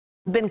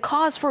Been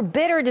cause for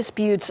bitter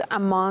disputes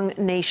among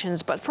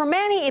nations, but for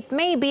many it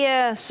may be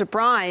a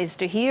surprise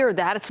to hear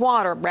that it's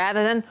water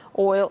rather than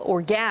oil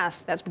or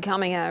gas that's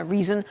becoming a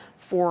reason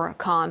for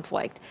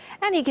conflict.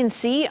 And you can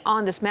see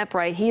on this map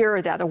right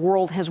here that the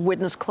world has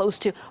witnessed close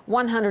to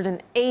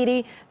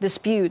 180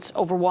 disputes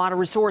over water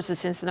resources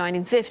since the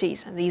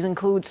 1950s. And these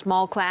include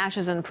small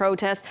clashes and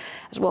protests,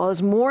 as well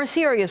as more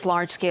serious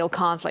large-scale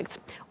conflicts.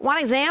 One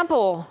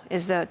example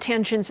is the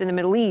tensions in the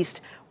Middle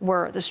East,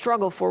 where the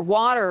struggle for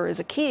water is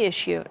a key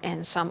issue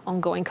in some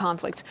ongoing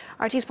conflicts.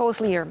 RT's Paul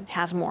Slier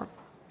has more.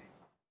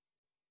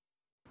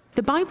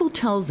 The Bible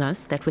tells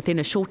us that within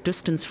a short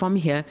distance from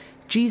here,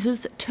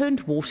 Jesus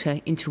turned water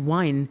into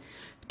wine.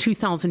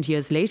 2,000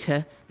 years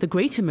later, the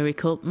greater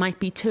miracle might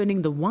be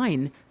turning the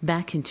wine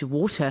back into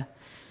water.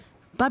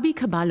 Bobby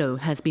Caballo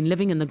has been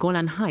living in the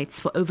Golan Heights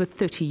for over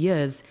 30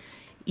 years.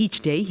 Each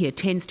day he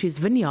attends to his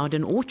vineyard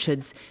and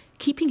orchards,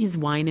 keeping his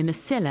wine in a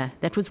cellar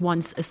that was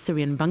once a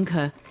Syrian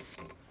bunker.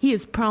 He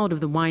is proud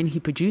of the wine he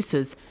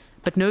produces,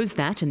 but knows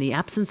that in the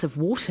absence of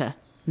water,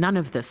 none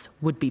of this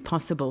would be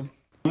possible.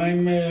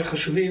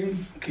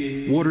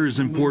 Water is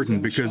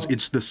important because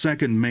it's the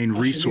second main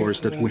resource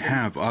that we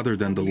have other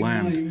than the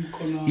land.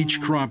 Each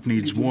crop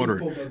needs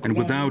water, and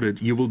without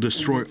it, you will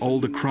destroy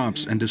all the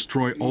crops and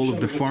destroy all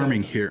of the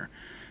farming here.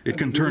 It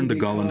can turn the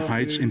Golan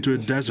Heights into a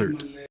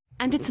desert.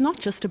 And it's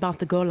not just about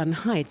the Golan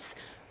Heights.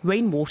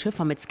 Rainwater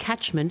from its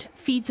catchment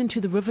feeds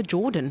into the River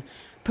Jordan,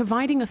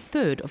 providing a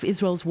third of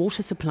Israel's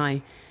water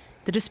supply.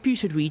 The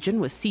disputed region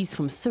was seized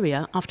from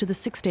Syria after the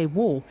Six-Day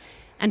War,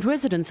 and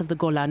residents of the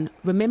Golan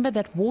remember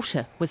that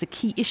water was a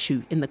key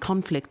issue in the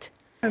conflict.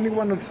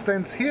 Anyone who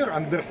stands here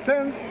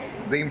understands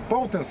the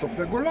importance of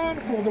the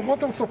Golan for the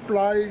water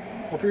supply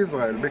of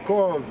Israel,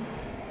 because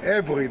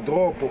every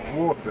drop of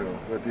water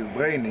that is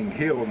draining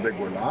here on the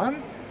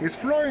Golan is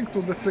flowing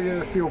to the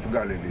Sea of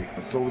Galilee.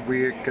 So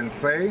we can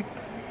say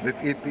that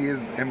it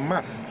is a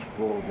must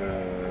for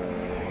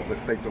the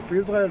state of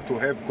Israel to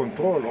have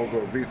control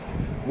over these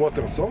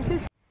water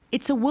sources.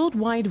 It's a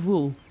worldwide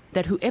rule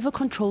that whoever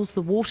controls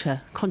the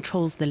water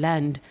controls the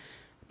land.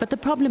 But the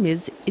problem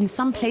is, in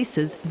some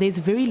places, there's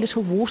very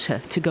little water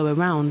to go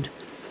around.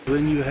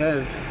 When you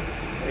have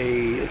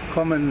a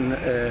common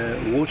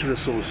water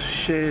resource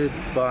shared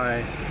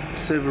by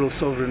several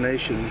sovereign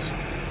nations,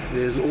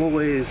 there's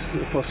always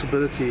a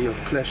possibility of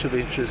clash of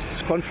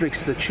interests.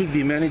 Conflicts that should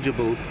be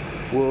manageable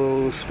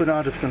will spin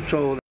out of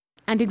control.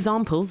 And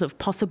examples of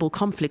possible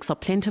conflicts are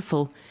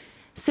plentiful.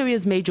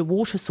 Syria's major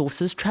water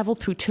sources travel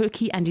through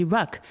Turkey and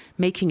Iraq,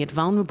 making it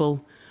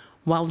vulnerable,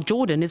 while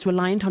Jordan is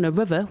reliant on a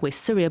river where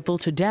Syria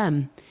built a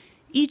dam.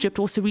 Egypt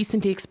also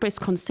recently expressed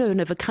concern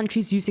over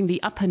countries using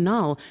the Upper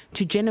Nile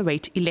to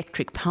generate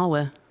electric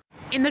power.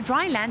 In the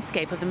dry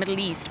landscape of the Middle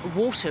East,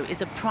 water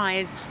is a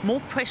prize more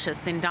precious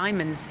than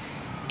diamonds.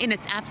 In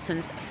its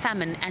absence,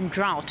 famine and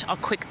drought are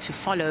quick to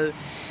follow.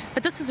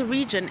 But this is a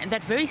region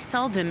that very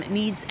seldom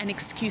needs an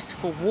excuse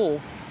for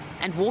war,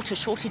 and water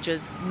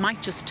shortages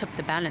might just tip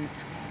the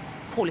balance.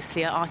 Paul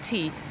Slier,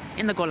 RT,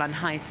 in the Golan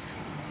Heights.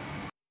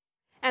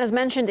 And as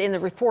mentioned in the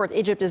report,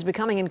 Egypt is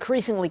becoming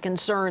increasingly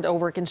concerned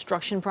over a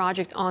construction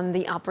project on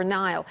the Upper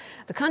Nile.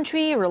 The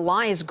country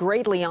relies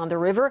greatly on the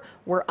river,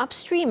 where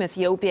upstream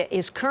Ethiopia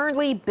is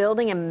currently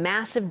building a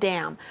massive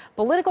dam.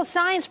 Political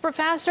science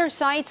professor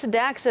Said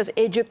Sadak says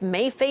Egypt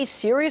may face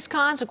serious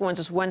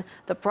consequences when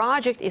the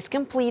project is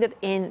completed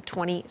in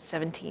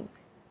 2017.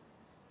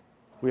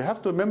 We have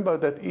to remember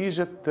that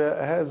Egypt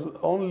has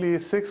only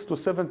 6 to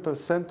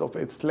 7% of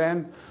its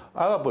land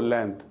arable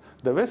land.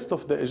 The rest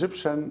of the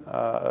Egyptian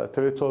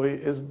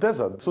territory is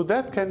desert. So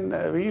that can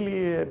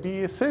really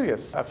be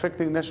serious,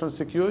 affecting national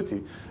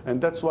security.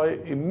 And that's why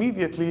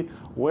immediately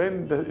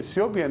when the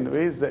Ethiopian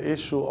raised the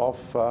issue of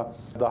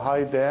the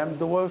high dam,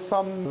 there were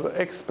some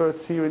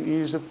experts here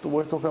in Egypt who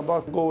were talking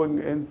about going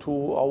into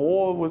a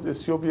war with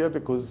Ethiopia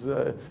because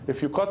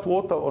if you cut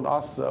water on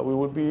us, we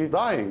will be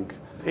dying.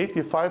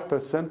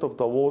 85% of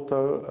the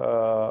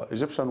water,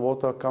 Egyptian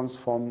water, comes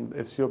from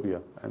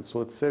Ethiopia, and so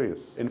it's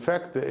serious. In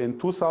fact, in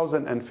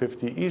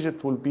 2050,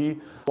 Egypt will be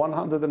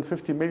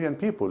 150 million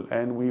people,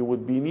 and we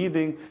would be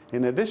needing,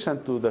 in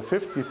addition to the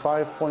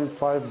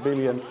 55.5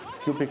 billion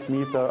cubic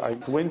meter,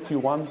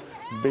 21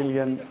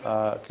 billion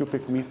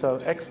cubic meter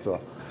extra.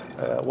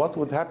 What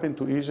would happen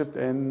to Egypt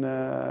in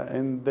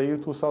the year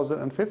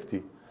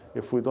 2050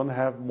 if we don't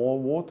have more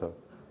water?